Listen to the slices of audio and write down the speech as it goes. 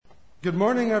Good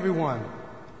morning, everyone.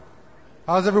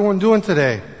 How's everyone doing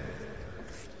today?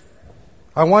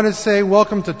 I want to say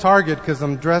welcome to Target because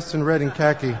I'm dressed in red and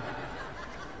khaki.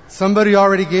 Somebody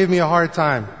already gave me a hard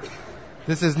time.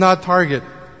 This is not Target.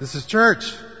 This is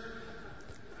church.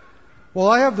 Well,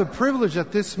 I have the privilege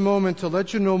at this moment to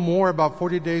let you know more about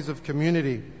 40 Days of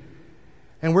Community.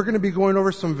 And we're going to be going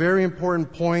over some very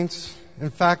important points.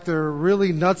 In fact, they're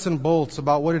really nuts and bolts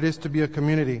about what it is to be a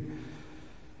community.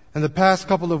 In the past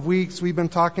couple of weeks, we've been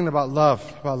talking about love,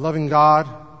 about loving God,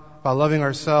 about loving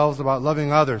ourselves, about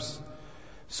loving others.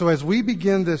 So as we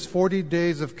begin this 40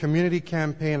 Days of Community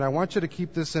campaign, I want you to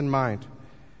keep this in mind.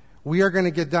 We are going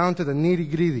to get down to the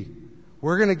nitty-gritty.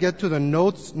 We're going to get to the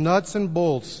nuts and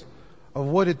bolts of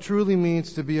what it truly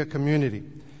means to be a community.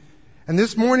 And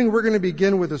this morning, we're going to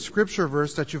begin with a scripture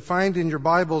verse that you find in your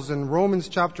Bibles in Romans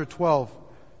chapter 12,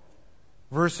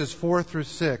 verses 4 through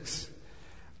 6.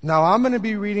 Now, I'm going to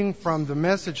be reading from the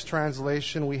Message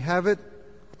translation. We have it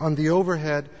on the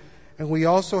overhead, and we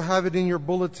also have it in your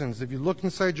bulletins. If you look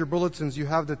inside your bulletins, you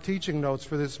have the teaching notes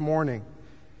for this morning.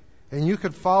 And you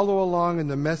could follow along in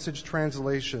the Message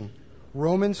translation.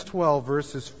 Romans 12,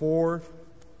 verses 4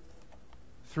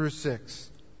 through 6.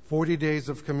 40 Days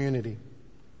of Community.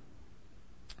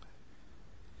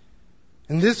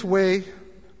 In this way,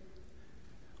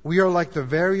 we are like the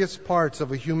various parts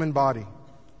of a human body.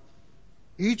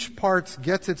 Each part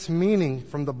gets its meaning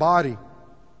from the body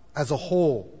as a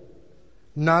whole,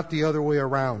 not the other way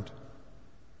around.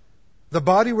 The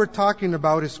body we're talking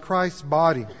about is Christ's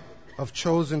body of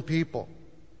chosen people.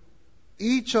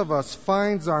 Each of us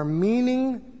finds our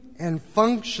meaning and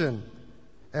function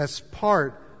as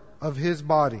part of His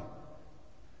body.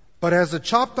 But as a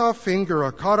chopped off finger or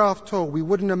a cut off toe, we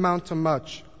wouldn't amount to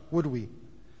much, would we?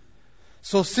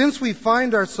 So since we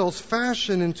find ourselves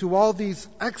fashioned into all these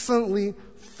excellently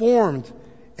formed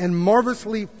and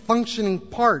marvelously functioning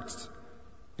parts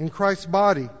in Christ's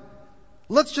body,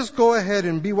 let's just go ahead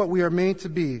and be what we are made to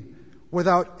be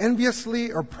without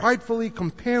enviously or pridefully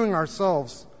comparing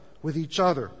ourselves with each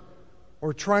other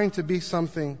or trying to be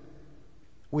something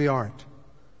we aren't.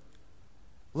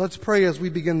 Let's pray as we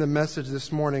begin the message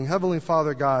this morning. Heavenly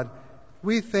Father God,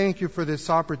 we thank You for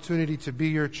this opportunity to be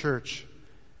Your church.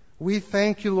 We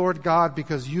thank You, Lord God,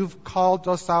 because You've called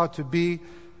us out to be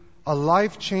a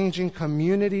life-changing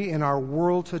community in our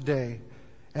world today.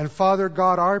 And Father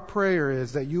God, our prayer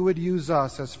is that You would use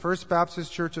us as First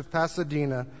Baptist Church of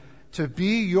Pasadena to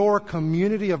be Your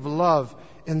community of love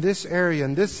in this area,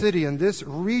 in this city, in this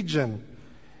region.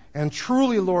 And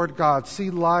truly, Lord God, see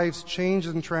lives changed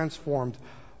and transformed.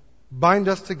 Bind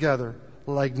us together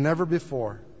like never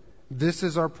before. This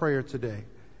is our prayer today.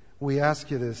 We ask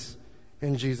You this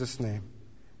in Jesus' name.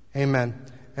 Amen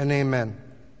and amen.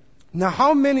 Now,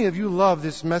 how many of you love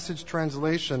this Message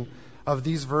translation of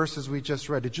these verses we just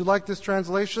read? Did you like this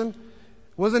translation?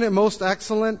 Wasn't it most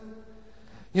excellent?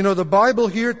 You know, the Bible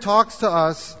here talks to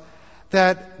us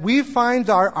that we find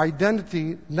our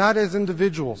identity not as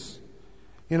individuals.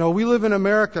 You know, we live in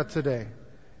America today,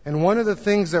 and one of the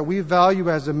things that we value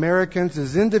as Americans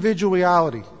is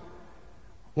individuality.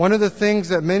 One of the things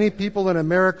that many people in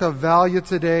America value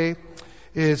today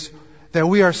is that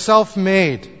we are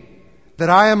self-made, that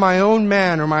I am my own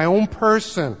man or my own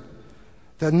person,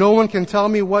 that no one can tell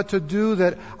me what to do,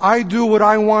 that I do what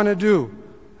I want to do.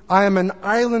 I am an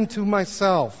island to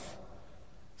myself.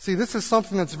 See, this is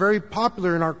something that's very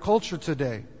popular in our culture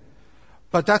today.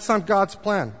 But that's not God's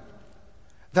plan.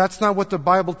 That's not what the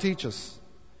Bible teaches.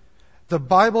 The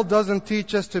Bible doesn't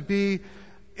teach us to be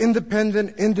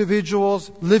independent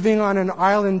individuals living on an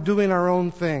island doing our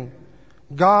own thing.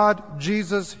 God,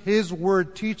 Jesus, His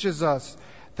Word teaches us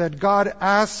that God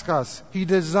asks us, He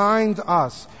designed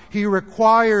us, He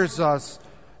requires us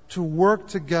to work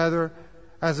together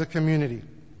as a community.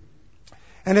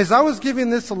 And as I was giving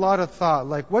this a lot of thought,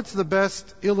 like what's the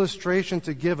best illustration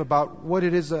to give about what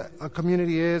it is a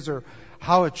community is or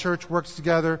how a church works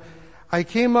together, I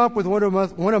came up with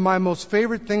one of my most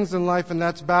favorite things in life, and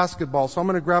that's basketball. So I'm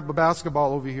going to grab a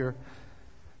basketball over here.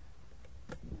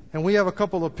 And we have a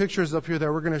couple of pictures up here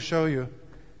that we're going to show you.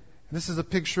 This is a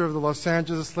picture of the Los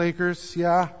Angeles Lakers.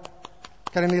 Yeah?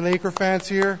 Got any Laker fans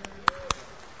here?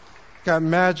 Got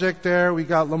Magic there. We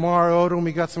got Lamar Odom.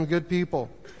 We got some good people.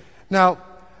 Now,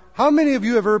 how many of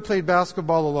you have ever played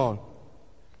basketball alone?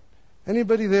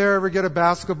 Anybody there ever get a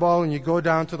basketball and you go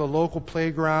down to the local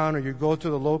playground or you go to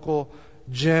the local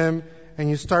gym and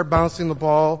you start bouncing the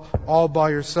ball all by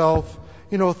yourself?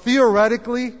 You know,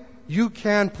 theoretically, you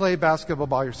can play basketball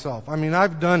by yourself. I mean,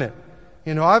 I've done it.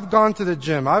 You know, I've gone to the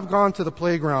gym, I've gone to the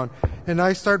playground, and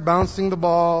I start bouncing the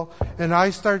ball, and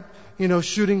I start,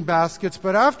 shooting baskets,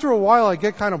 but after a while I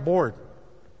get kind of bored,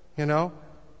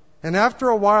 And after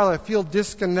a while I feel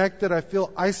disconnected, I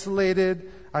feel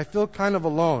isolated, I feel kind of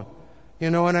alone,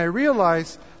 And I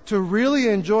realize to really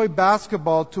enjoy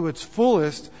basketball to its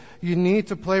fullest, you need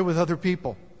to play with other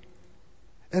people.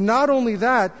 And not only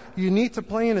that, you need to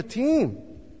play in a team.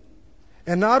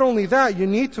 And not only that, you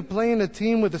need to play in a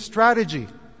team with a strategy,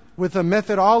 with a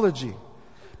methodology.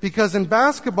 Because in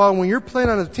basketball, when you're playing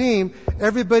on a team,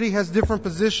 everybody has different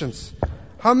positions.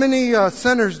 How many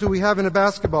centers do we have in a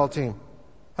basketball team?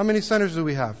 How many centers do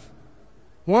we have?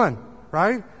 One,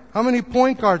 right? How many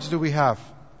point guards do we have?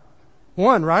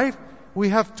 One, right? We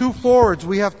have 2 forwards.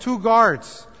 We have 2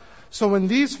 guards. So when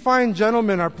these fine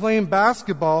gentlemen are playing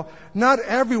basketball, not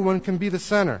everyone can be the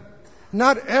center.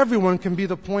 Not everyone can be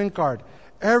the point guard.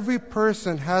 Every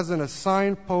person has an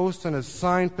assigned post, an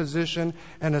assigned position,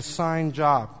 an assigned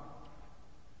job.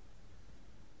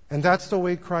 And that's the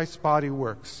way Christ's body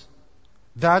works.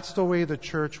 That's the way the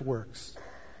church works.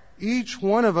 Each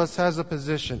one of us has a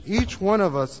position. Each one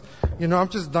of us, I'm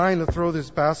just dying to throw this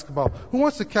basketball. Who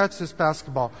wants to catch this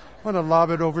basketball? I want to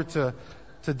lob it over to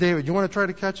David. You want to try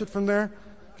to catch it from there?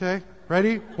 Okay.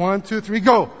 Ready? 1, 2, 3,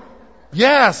 go.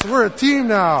 Yes, we're a team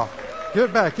now. Give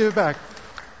it back, give it back.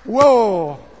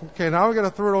 Whoa. Okay, now we're going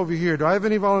to throw it over here. Do I have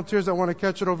any volunteers that want to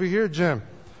catch it over here? Jim.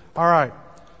 All right.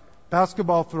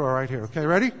 Basketball throw right here. Okay,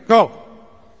 ready? Go.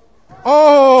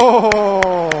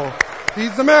 Oh,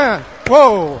 he's the man.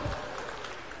 Whoa.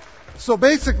 So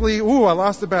basically, I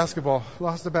lost the basketball.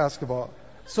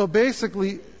 So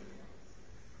basically,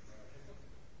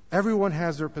 everyone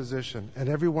has their position, and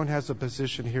everyone has a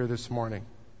position here this morning.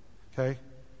 Okay?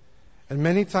 And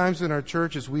many times in our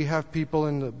churches, we have people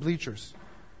in the bleachers.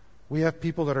 We have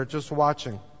people that are just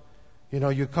watching.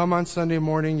 You come on Sunday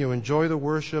morning, you enjoy the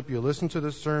worship, you listen to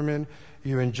the sermon,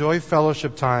 you enjoy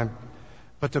fellowship time.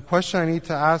 But the question I need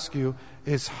to ask you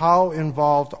is, how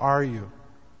involved are you?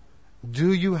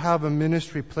 Do you have a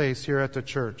ministry place here at the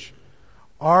church?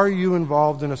 Are you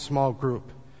involved in a small group?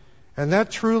 And that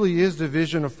truly is the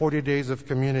vision of 40 Days of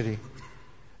Community,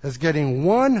 is getting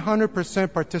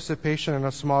 100% participation in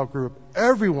a small group.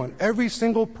 Everyone, every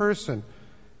single person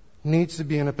needs to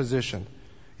be in a position.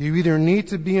 You either need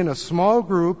to be in a small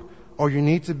group or you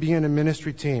need to be in a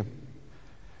ministry team.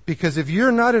 Because if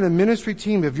you're not in a ministry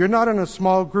team, if you're not in a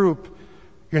small group,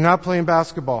 you're not playing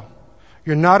basketball.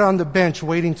 You're not on the bench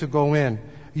waiting to go in.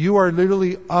 You are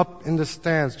literally up in the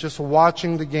stands just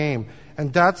watching the game.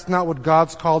 And that's not what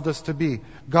God's called us to be.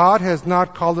 God has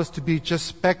not called us to be just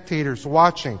spectators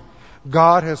watching.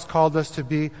 God has called us to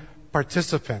be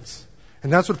participants.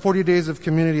 And that's what 40 Days of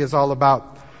Community is all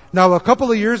about. Now, a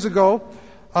couple of years ago,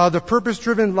 the Purpose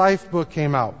Driven Life book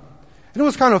came out. And it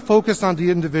was kind of focused on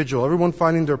the individual, everyone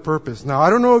finding their purpose. Now, I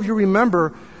don't know if you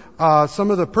remember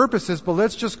some of the purposes, but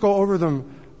let's just go over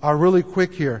them really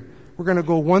quick here. We're going to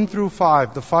go 1 through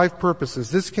 5, the 5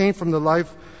 purposes. This came from the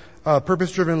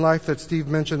Purpose-Driven Life that Steve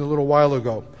mentioned a little while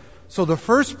ago. So the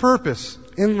first purpose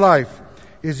in life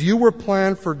is you were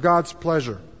planned for God's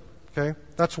pleasure. Okay?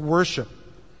 That's worship.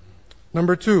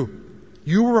 Number 2,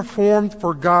 you were formed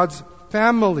for God's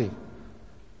family,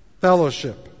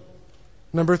 fellowship.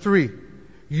 Number 3,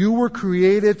 you were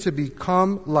created to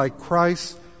become like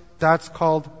Christ. That's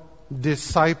called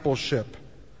discipleship.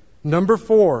 Number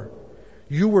 4,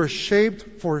 you were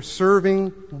shaped for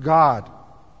serving God.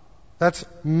 That's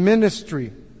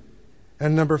ministry.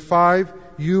 And number 5,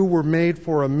 you were made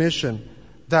for a mission.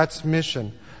 That's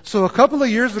mission. So a couple of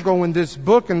years ago when this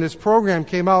book and this program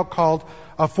came out called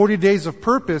 40 Days of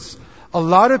Purpose, a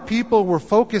lot of people were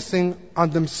focusing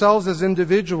on themselves as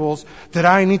individuals that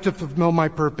I need to fulfill my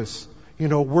purpose.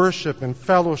 Worship and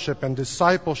fellowship and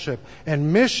discipleship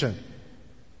and mission.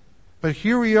 But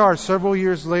here we are several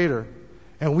years later,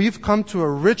 and we've come to a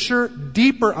richer,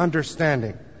 deeper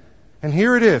understanding. And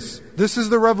here it is. This is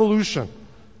the revolution.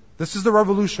 This is the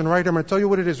revolution right here. I'm going to tell you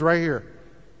what it is right here.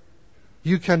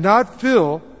 You cannot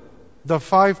fill the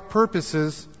 5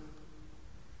 purposes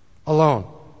alone.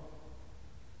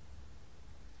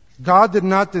 God did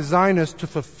not design us to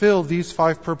fulfill these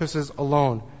 5 purposes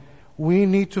alone. We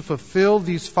need to fulfill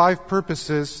these 5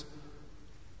 purposes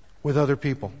with other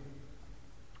people.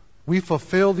 We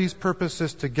fulfill these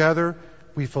purposes together.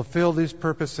 We fulfill these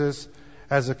purposes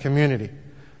as a community.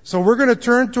 So we're going to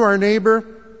turn to our neighbor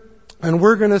and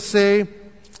we're going to say,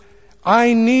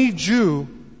 I need you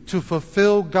to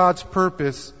fulfill God's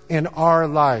purpose in our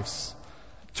lives.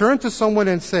 Turn to someone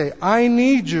and say, I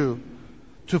need you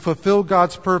to fulfill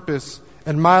God's purpose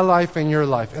in my life and your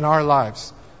life, in our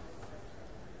lives.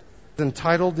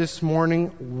 entitled this morning,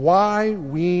 Why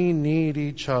We Need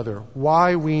Each Other.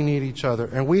 Why we need each other.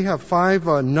 And we have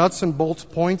 5 nuts and bolts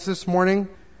points this morning.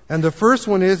 And the first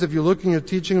one is, if you look in your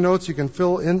teaching notes, you can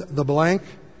fill in the blank.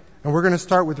 And we're going to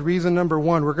start with reason number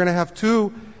 1. We're going to have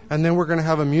 2, and then we're going to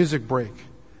have a music break.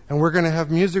 And we're going to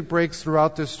have music breaks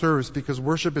throughout this service because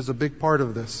worship is a big part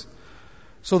of this.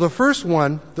 So the first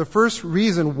one, the first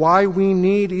reason why we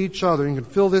need each other, you can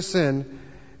fill this in,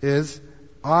 is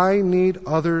I need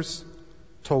others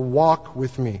to walk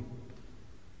with me.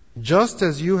 Just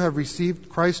as you have received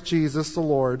Christ Jesus the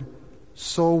Lord,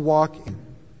 so walk in.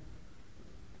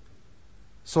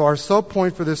 So our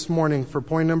sub-point for this morning, for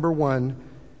point number 1,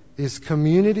 is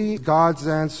community, God's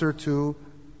answer to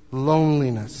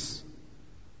loneliness.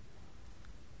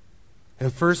 In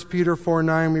 1 Peter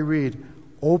 4:9 we read,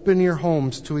 open your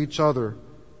homes to each other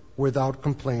without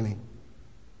complaining.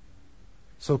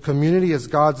 So community is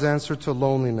God's answer to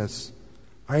loneliness.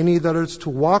 I need others to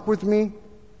walk with me,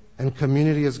 and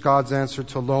community is God's answer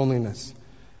to loneliness.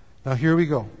 Now here we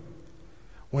go.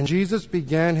 When Jesus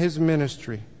began His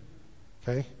ministry,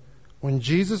 when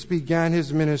Jesus began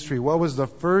His ministry, what was the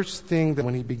first thing that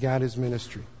when He began His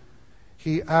ministry?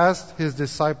 He asked His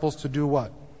disciples to do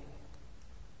what?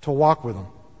 To walk with Him.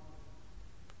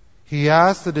 He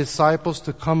asked the disciples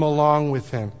to come along with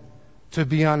Him, to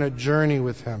be on a journey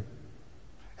with Him.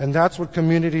 And that's what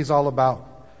community is all about.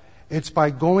 It's by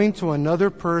going to another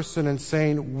person and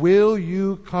saying, will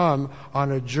you come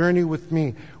on a journey with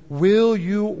me? Will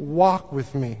you walk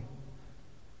with me?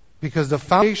 Because the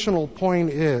foundational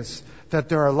point is that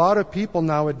there are a lot of people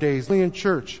nowadays, not only in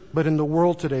church, but in the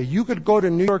world today. You could go to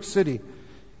New York City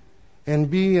and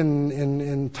be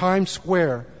in Times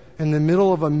Square in the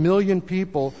middle of 1 million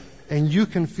people, and you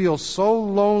can feel so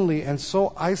lonely and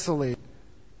so isolated.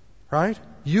 Right?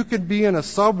 You could be in a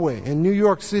subway in New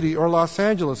York City or Los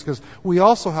Angeles, because we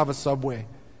also have a subway,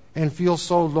 and feel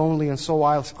so lonely and so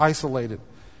isolated.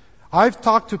 I've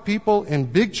talked to people in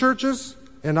big churches,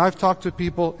 and I've talked to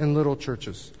people in little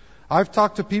churches. I've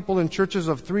talked to people in churches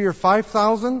of 3,000 or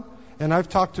 5,000, and I've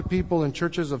talked to people in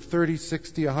churches of 30,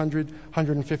 60, 100,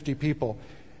 150 people.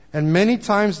 And many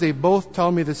times they both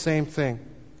tell me the same thing.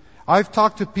 I've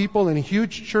talked to people in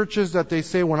huge churches that they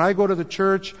say, when I go to the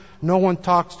church, no one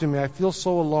talks to me. I feel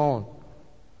so alone.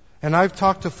 And I've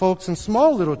talked to folks in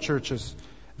small little churches.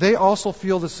 They also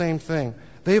feel the same thing.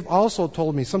 They've also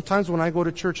told me, sometimes when I go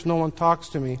to church, no one talks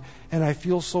to me, and I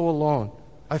feel so alone.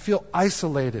 I feel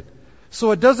isolated.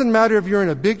 So it doesn't matter if you're in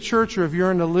a big church or if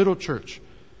you're in a little church.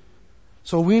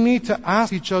 So we need to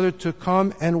ask each other to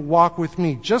come and walk with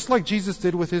me, just like Jesus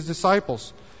did with His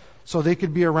disciples, so they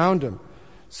could be around Him.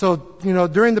 So,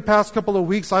 during the past couple of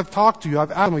weeks, I've talked to you.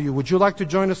 I've asked you, would you like to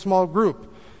join a small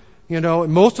group?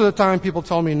 Most of the time people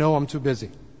tell me, no, I'm too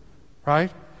busy.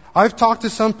 Right? I've talked to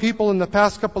some people in the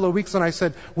past couple of weeks and I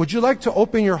said, would you like to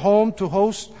open your home to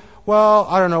host? Well,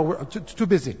 I don't know, we're too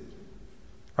busy.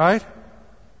 Right?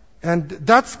 And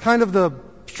that's kind of the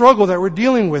struggle that we're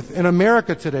dealing with in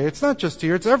America today. It's not just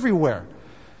here, it's everywhere.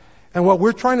 And what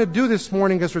we're trying to do this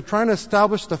morning is we're trying to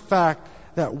establish the fact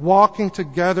that walking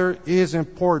together is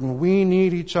important. We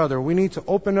need each other. We need to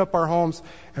open up our homes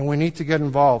and we need to get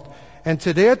involved. And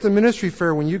today at the ministry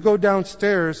fair, when you go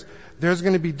downstairs, there's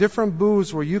going to be different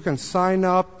booths where you can sign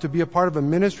up to be a part of a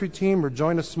ministry team or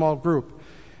join a small group.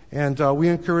 And we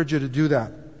encourage you to do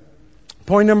that.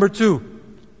 Point number 2.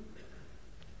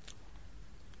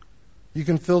 You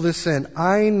can fill this in.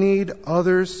 I need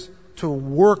others to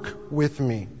work with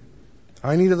me.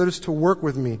 I need others to work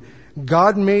with me.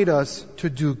 God made us to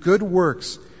do good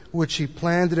works, which He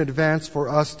planned in advance for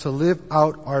us to live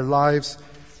out our lives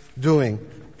doing.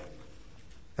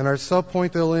 And our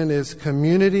sub-point fill in is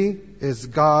community is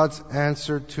God's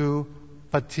answer to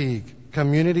fatigue.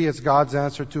 Community is God's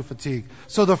answer to fatigue.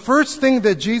 So the first thing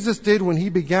that Jesus did when He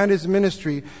began His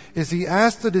ministry is He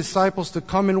asked the disciples to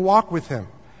come and walk with Him.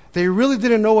 They really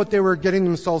didn't know what they were getting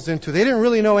themselves into. They didn't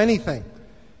really know anything.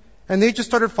 And they just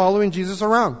started following Jesus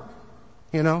around.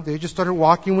 They just started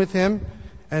walking with Him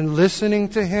and listening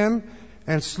to Him.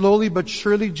 And slowly but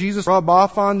surely Jesus rubbed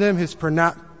off on them, His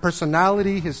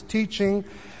personality, His teaching.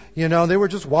 They were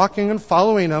just walking and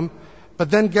following Him. But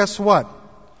then guess what?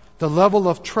 The level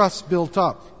of trust built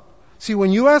up. See,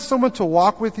 when you ask someone to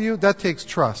walk with you, that takes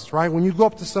trust, right? When you go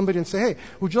up to somebody and say, hey,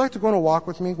 would you like to go on a walk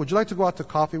with me? Would you like to go out to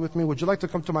coffee with me? Would you like to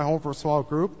come to my home for a small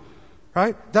group?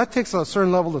 Right? That takes a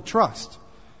certain level of trust.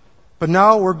 But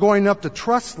now we're going up the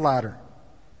trust ladder.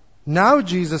 Now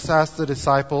Jesus asked the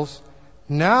disciples,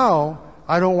 now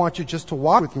I don't want you just to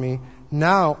walk with me.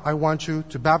 Now I want you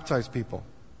to baptize people.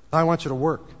 Now I want you to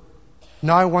work.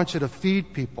 Now I want you to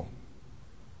feed people.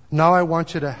 Now I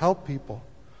want you to help people.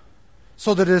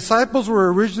 So the disciples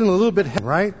were originally a little bit,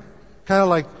 right? Kind of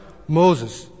like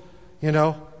Moses, you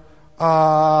know.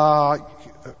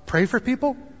 Pray for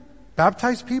people,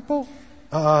 baptize people,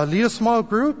 lead a small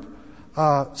group,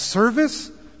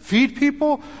 service, feed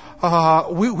people.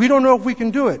 We don't know if we can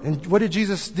do it. And what did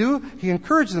Jesus do? He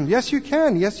encouraged them. Yes, you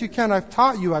can. Yes, you can. I've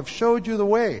taught you. I've showed you the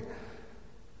way.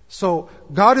 So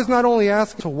God is not only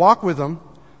asking to walk with them,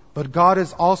 but God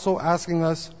is also asking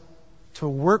us to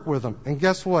work with them. And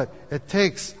guess what? It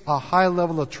takes a high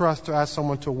level of trust to ask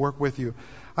someone to work with you.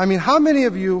 I mean, how many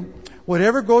of you would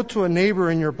ever go to a neighbor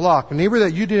in your block, a neighbor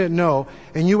that you didn't know,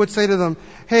 and you would say to them,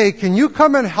 hey, can you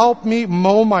come and help me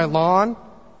mow my lawn?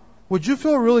 Would you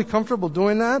feel really comfortable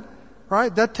doing that?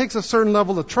 Right? That takes a certain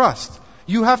level of trust.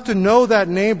 You have to know that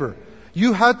neighbor.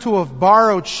 You had to have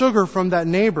borrowed sugar from that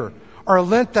neighbor or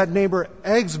lent that neighbor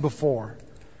eggs before.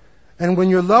 And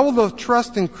when your level of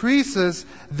trust increases,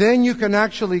 then you can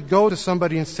actually go to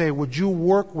somebody and say, would you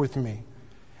work with me?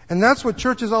 And that's what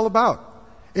church is all about.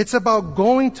 It's about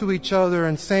going to each other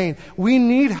and saying, we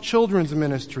need children's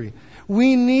ministry.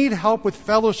 We need help with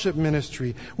fellowship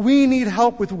ministry. We need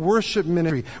help with worship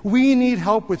ministry. We need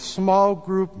help with small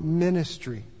group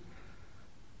ministry.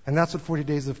 And that's what 40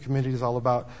 Days of Community is all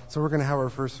about. So we're going to have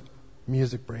our first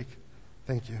music break.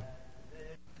 Thank you.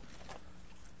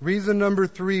 Reason number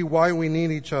 3, why we need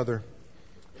each other.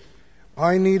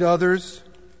 I need others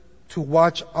to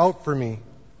watch out for me.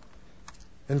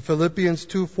 In Philippians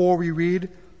 2:4 we read,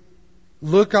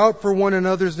 look out for one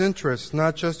another's interests,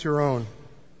 not just your own.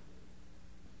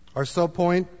 Our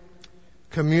subpoint,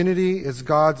 community is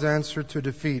God's answer to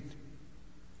defeat.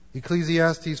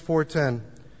 Ecclesiastes 4:10,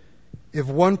 if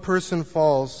one person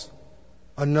falls,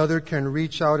 another can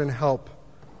reach out and help.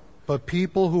 But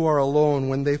people who are alone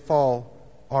when they fall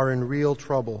are in real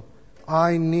trouble.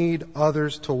 I need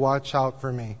others to watch out for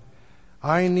me.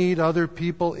 I need other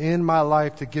people in my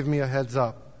life to give me a heads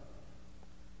up.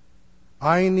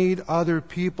 I need other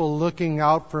people looking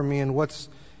out for me and what's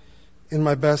in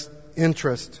my best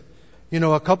interest. You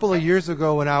know, a couple of years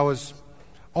ago when I was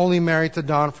only married to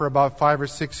Don for about 5 or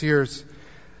 6 years,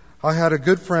 I had a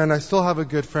good friend. I still have a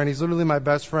good friend. He's literally my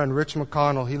best friend, Rich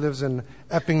McConnell. He lives in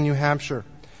Epping, New Hampshire.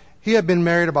 He had been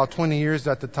married about 20 years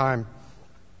at the time.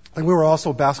 And we were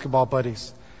also basketball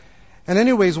buddies. And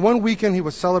anyways, one weekend he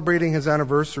was celebrating his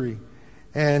anniversary.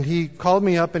 And he called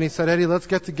me up and he said, Eddie, let's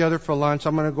get together for lunch.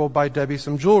 I'm going to go buy Debbie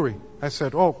some jewelry. I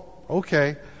said, oh,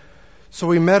 okay. So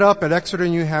we met up at Exeter,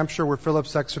 New Hampshire, where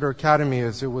Phillips Exeter Academy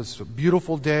is. It was a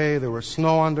beautiful day. There was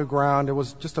snow on the ground. It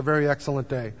was just a very excellent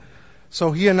day.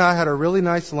 So he and I had a really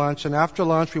nice lunch. And after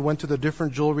lunch, we went to the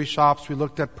different jewelry shops. We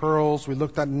looked at pearls. We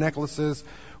looked at necklaces.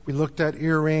 We looked at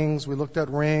earrings. We looked at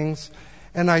rings.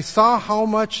 And I saw how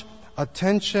much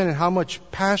attention and how much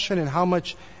passion and how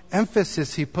much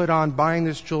emphasis he put on buying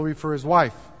this jewelry for his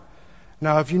wife.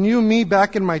 Now, if you knew me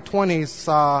back in my 20s,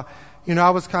 I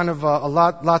was kind of a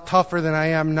lot tougher than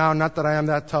I am now. Not that I am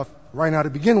that tough right now to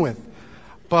begin with.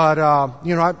 But,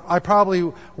 I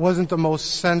probably wasn't the most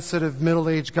sensitive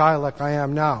middle-aged guy like I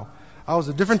am now. I was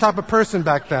a different type of person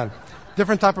back then.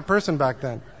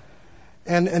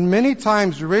 And many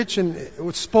times Rich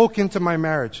spoke into my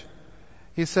marriage.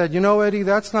 He said, Eddie,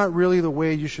 that's not really the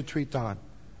way you should treat Don.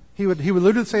 He would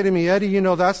literally say to me, Eddie,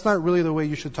 that's not really the way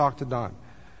you should talk to Don.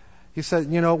 He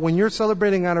said, when you're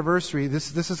celebrating anniversary,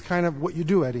 this is kind of what you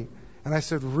do, Eddie. And I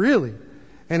said, really?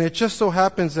 And it just so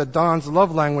happens that Don's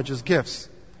love language is gifts,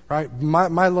 right?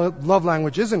 My love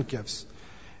language isn't gifts.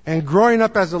 And growing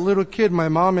up as a little kid, my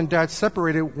mom and dad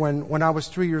separated when I was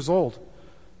 3 years old.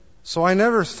 So I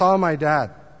never saw my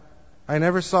dad. I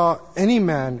never saw any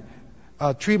man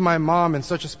treat my mom in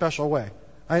such a special way.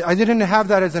 I didn't have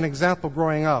that as an example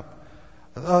growing up.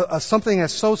 Something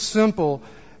as so simple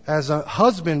as a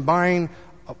husband buying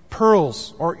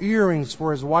pearls or earrings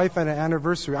for his wife at an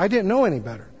anniversary. I didn't know any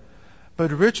better.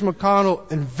 But Rich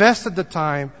McConnell invested the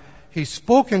time. He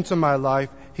spoke into my life.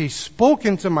 He spoke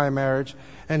into my marriage.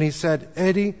 And he said,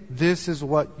 Eddie, this is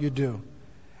what you do.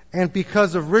 And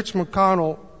because of Rich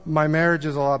McConnell, my marriage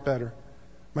is a lot better.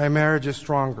 My marriage is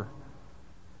stronger.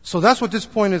 So that's what this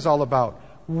point is all about.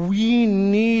 We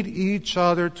need each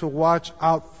other to watch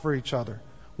out for each other.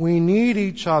 We need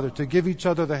each other to give each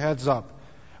other the heads up.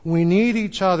 We need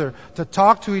each other to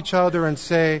talk to each other and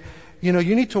say, you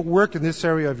need to work in this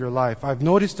area of your life. I've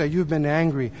noticed that you've been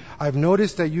angry. I've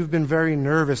noticed that you've been very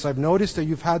nervous. I've noticed that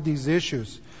you've had these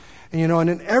issues. And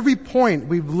in every point,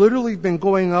 we've literally been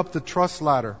going up the trust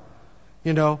ladder.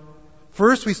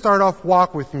 First we start off,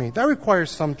 walk with me. That requires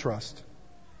some trust.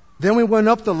 Then we went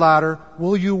up the ladder,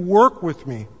 will you work with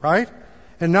me, right?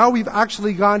 And now we've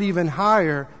actually gone even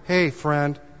higher. Hey,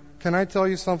 friend, can I tell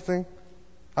you something?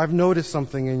 I've noticed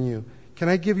something in you. Can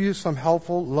I give you some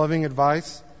helpful, loving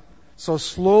advice? So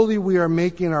slowly we are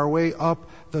making our way up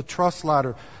the trust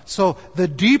ladder. So the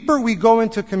deeper we go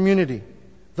into community,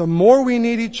 the more we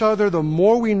need each other, the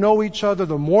more we know each other,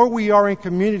 the more we are in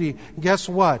community, guess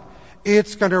what?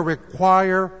 It's going to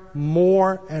require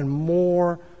more and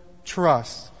more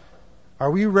trust. Are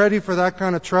we ready for that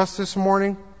kind of trust this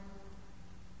morning?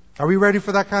 Are we ready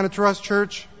for that kind of trust,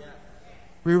 church?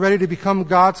 Are we ready to become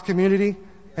God's community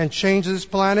and change this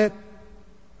planet?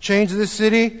 Change this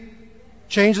city?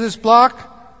 Change this block?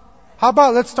 How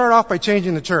about let's start off by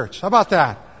changing the church? How about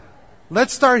that?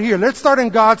 Let's start here. Let's start in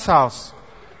God's house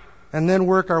and then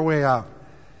work our way out.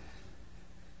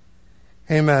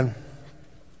 Amen.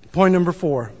 Point number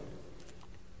 4.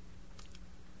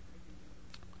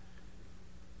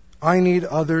 I need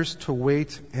others to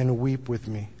wait and weep with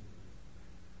me.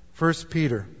 1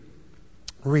 Peter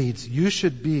reads, you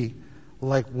should be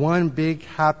like one big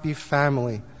happy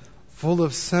family, full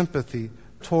of sympathy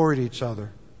toward each other.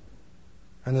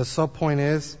 And the subpoint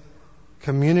is,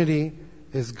 community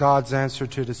is God's answer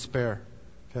to despair.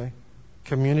 Okay?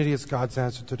 Community is God's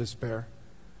answer to despair.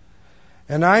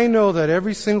 And I know that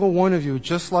every single one of you,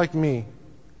 just like me,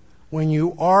 when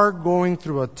you are going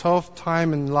through a tough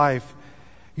time in life,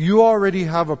 you already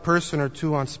have a person or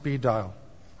two on speed dial,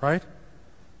 right?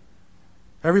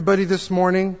 Everybody this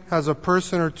morning has a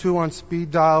person or two on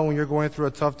speed dial when you're going through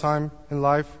a tough time in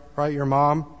life, right? Your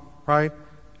mom, right?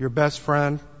 Your best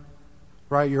friend,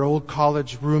 right? Your old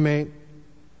college roommate.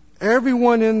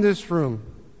 Everyone in this room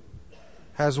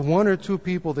has one or two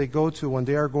people they go to when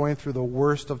they are going through the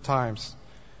worst of times.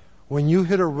 When you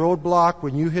hit a roadblock,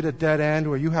 when you hit a dead end,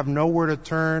 where you have nowhere to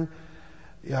turn,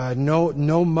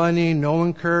 no money, no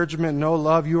encouragement, no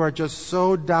love, you are just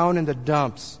so down in the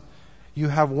dumps. You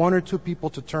have one or two people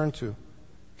to turn to.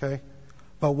 Okay?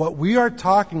 But what we are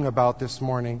talking about this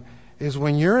morning is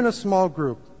when you're in a small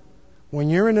group, when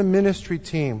you're in a ministry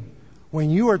team, when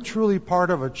you are truly part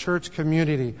of a church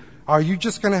community, are you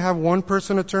just going to have one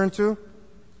person to turn to?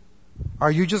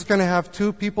 Are you just going to have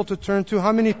two people to turn to?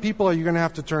 How many people are you going to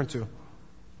have to turn to?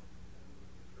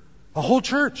 A whole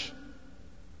church.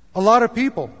 A lot of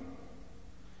people.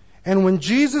 And when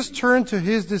Jesus turned to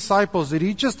His disciples, did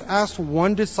He just ask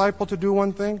one disciple to do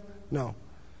one thing? No.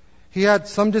 He had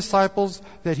some disciples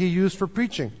that He used for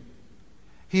preaching.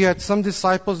 He had some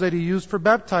disciples that He used for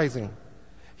baptizing.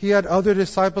 He had other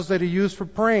disciples that He used for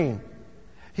praying.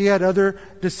 He had other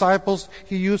disciples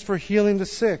He used for healing the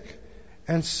sick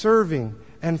and serving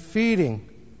and feeding.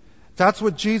 That's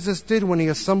what Jesus did when He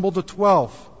assembled the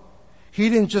 12. He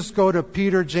didn't just go to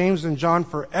Peter, James, and John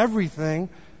for everything,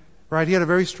 right? He had a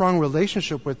very strong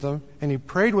relationship with them, and He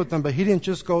prayed with them, but He didn't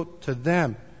just go to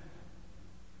them.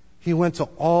 He went to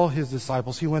all His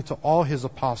disciples. He went to all His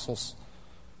apostles.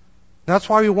 That's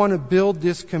why we want to build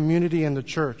this community in the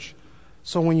church.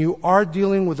 So when you are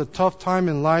dealing with a tough time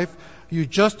in life, you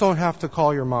just don't have to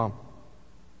call your mom.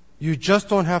 You just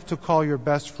don't have to call your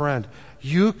best friend.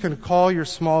 You can call your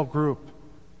small group.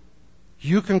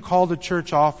 You can call the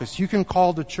church office. You can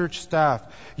call the church staff.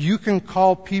 You can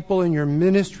call people in your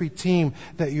ministry team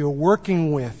that you're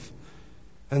working with.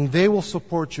 And they will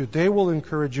support you. They will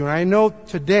encourage you. And I know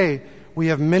today we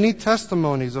have many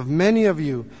testimonies of many of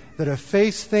you that have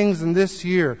faced things in this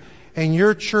year. And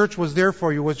your church was there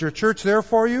for you. Was your church there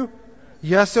for you?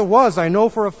 Yes, it was. I know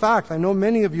for a fact. I know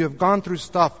many of you have gone through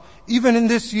stuff, even in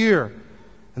this year.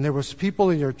 And there was people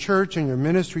in your church, and your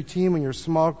ministry team, and your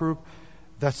small group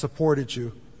that supported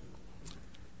you.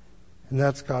 And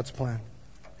that's God's plan.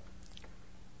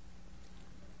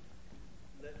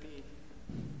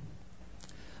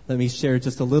 Let me share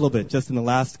just a little bit. Just in the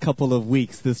last couple of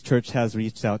weeks, this church has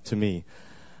reached out to me.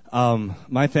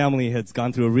 My family has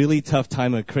gone through a really tough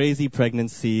time, a crazy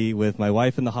pregnancy with my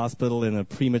wife in the hospital and a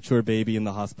premature baby in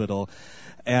the hospital.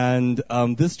 And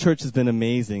this church has been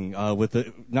amazing with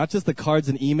not just the cards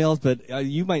and emails, but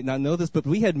you might not know this, but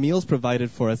we had meals provided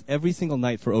for us every single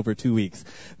night for over 2 weeks.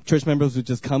 Church members would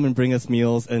just come and bring us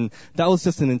meals, and that was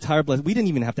just an entire blessing. We didn't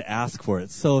even have to ask for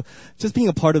it. So just being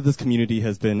a part of this community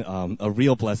has been a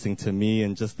real blessing to me,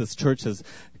 and just this church has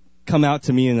come out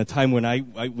to me in a time when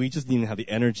we just didn't have the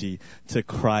energy to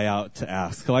cry out to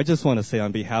ask. So I just want to say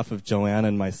on behalf of Joanna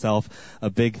and myself,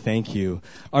 a big thank you.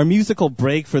 Our musical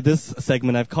break for this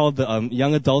segment, I've called the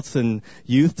young adults and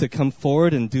youth to come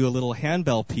forward and do a little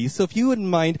handbell piece. So if you wouldn't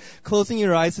mind closing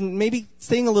your eyes and maybe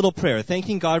saying a little prayer,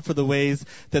 thanking God for the ways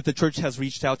that the church has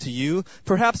reached out to you.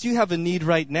 Perhaps you have a need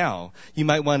right now. You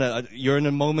might want to, you're in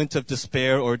a moment of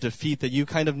despair or defeat that you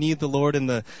kind of need the Lord and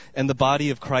the body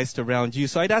of Christ around you.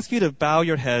 So I'd ask you to bow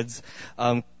your heads,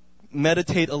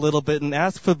 meditate a little bit, and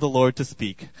ask for the Lord to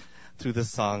speak through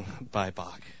this song by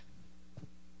Bach.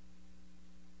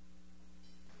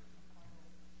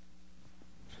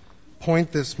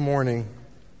 Point this morning,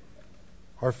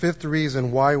 our fifth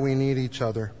reason why we need each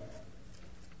other.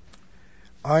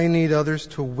 I need others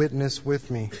to witness with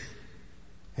me.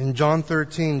 In John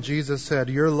 13, Jesus said,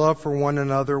 "Your love for one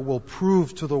another will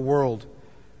prove to the world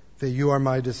that you are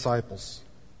my disciples."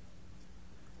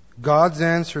 God's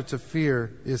answer to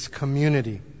fear is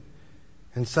community.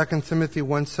 In 2 Timothy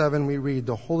 1:7 we read,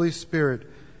 "The Holy Spirit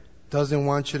doesn't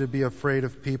want you to be afraid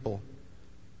of people,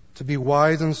 to be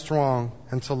wise and strong,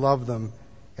 and to love them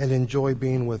and enjoy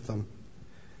being with them."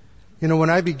 You know, when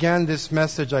I began this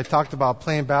message, I talked about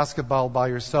playing basketball by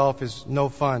yourself is no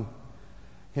fun.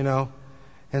 You know,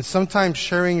 and sometimes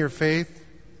sharing your faith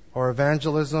or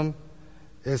evangelism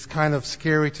is kind of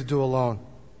scary to do alone.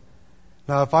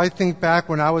 Now, if I think back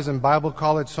when I was in Bible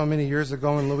college so many years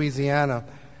ago in Louisiana,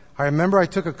 I remember I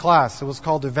took a class. It was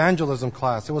called evangelism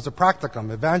class. It was a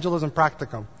practicum, evangelism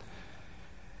practicum.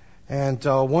 And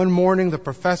one morning the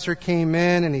professor came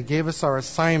in and he gave us our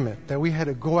assignment that we had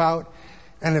to go out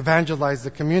and evangelize the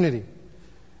community.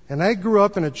 And I grew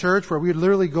up in a church where we'd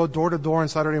literally go door to door on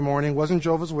Saturday morning. It wasn't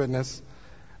Jehovah's Witness,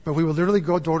 but we would literally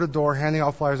go door to door handing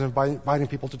out flyers and inviting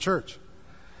people to church.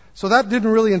 So that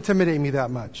didn't really intimidate me that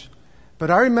much.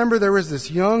 But I remember there was this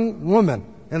young woman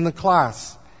in the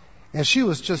class, and she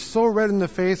was just so red in the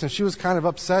face, and she was kind of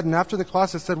upset. And after the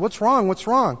class, I said, "What's wrong? What's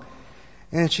wrong?"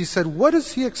 And she said, "What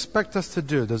does he expect us to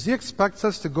do? Does he expect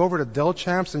us to go over to Del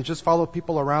Champs and just follow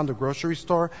people around the grocery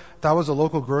store?" That was a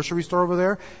local grocery store over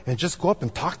there. "And just go up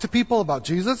and talk to people about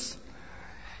Jesus?"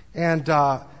 And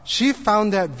she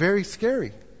found that very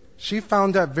scary. She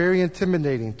found that very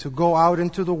intimidating, to go out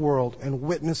into the world and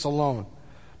witness alone.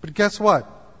 But guess what?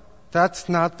 That's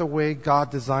not the way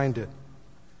God designed it.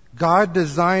 God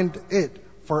designed it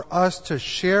for us to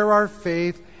share our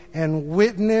faith and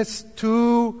witness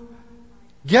together.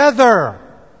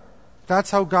 That's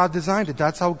how God designed it.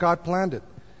 That's how God planned it.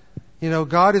 You know,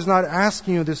 God is not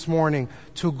asking you this morning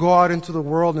to go out into the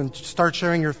world and start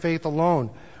sharing your faith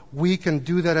alone. We can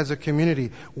do that as a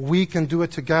community. We can do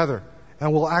it together.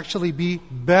 And we'll actually be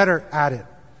better at it.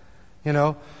 You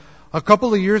know, a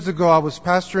couple of years ago, I was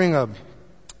pastoring a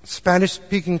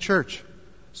Spanish-speaking church.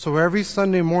 So every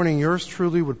Sunday morning, yours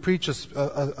truly would preach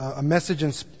a message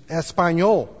in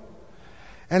Espanol.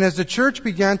 And as the church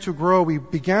began to grow, we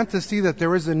began to see that there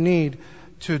was a need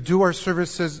to do our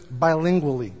services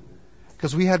bilingually,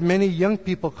 because we had many young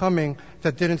people coming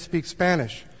that didn't speak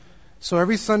Spanish. So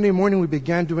every Sunday morning, we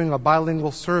began doing a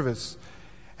bilingual service.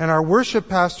 And our worship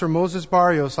pastor, Moses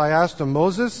Barrios, I asked him,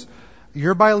 "Moses,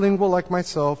 you're bilingual like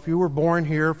myself. You were born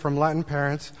here from Latin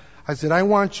parents." I said, "I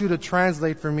want you to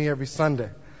translate for me every Sunday."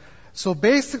 So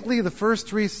basically, the first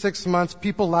 6 months,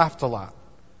 people laughed a lot.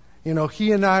 You know,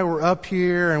 he and I were up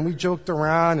here and we joked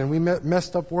around and we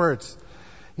messed up words.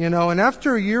 You know, and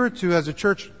after a year or two, as the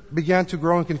church began to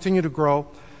grow and continue to grow,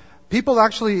 people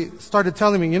actually started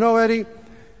telling me, "You know, Eddie,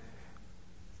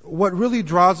 what really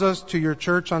draws us to your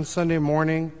church on Sunday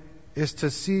morning is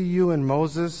to see you and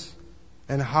Moses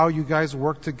and how you guys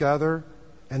work together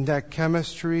and that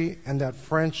chemistry and that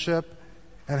friendship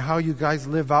and how you guys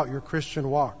live out your Christian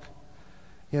walk."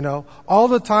 You know, all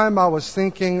the time I was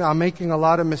thinking, I'm making a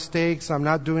lot of mistakes. I'm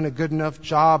not doing a good enough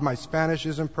job. My Spanish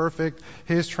isn't perfect.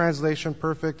 His translation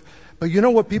perfect. But you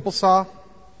know what people saw?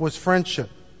 Was friendship.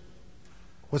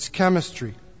 Was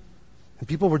chemistry. And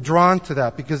people were drawn to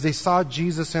that because they saw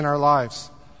Jesus in our lives.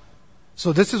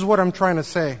 So this is what I'm trying to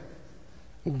say.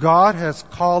 God has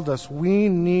called us. We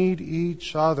need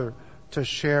each other to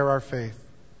share our faith.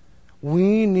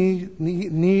 We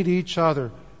need each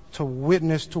other to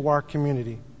witness to our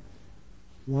community.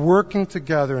 Working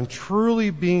together and truly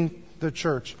being the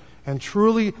church and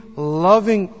truly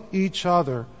loving each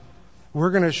other, we're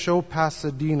going to show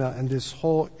Pasadena and this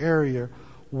whole area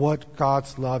what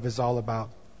God's love is all about.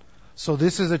 So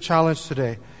this is a challenge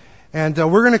today. And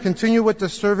we're going to continue with the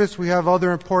service. We have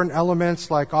other important elements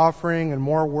like offering and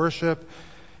more worship.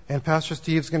 And Pastor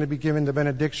Steve's going to be giving the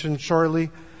benediction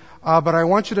shortly. But I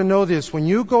want you to know this. When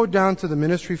you go down to the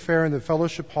ministry fair in the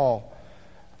fellowship hall,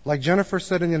 like Jennifer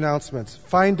said in the announcements,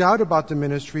 find out about the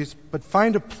ministries, but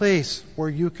find a place where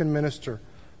you can minister.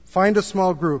 Find a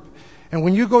small group. And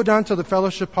when you go down to the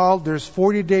fellowship hall, there's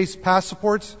 40 days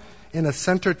passports in a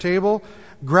center table.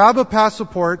 Grab a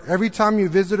passport. Every time you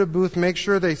visit a booth, make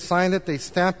sure they sign it, they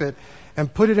stamp it,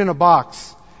 and put it in a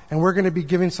box. And we're going to be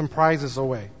giving some prizes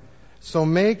away. So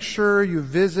make sure you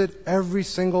visit every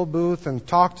single booth and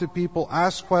talk to people,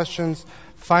 ask questions,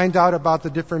 find out about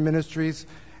the different ministries,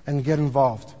 and get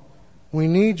involved. We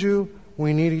need you.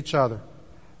 We need each other.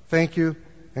 Thank you,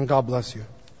 and God bless you.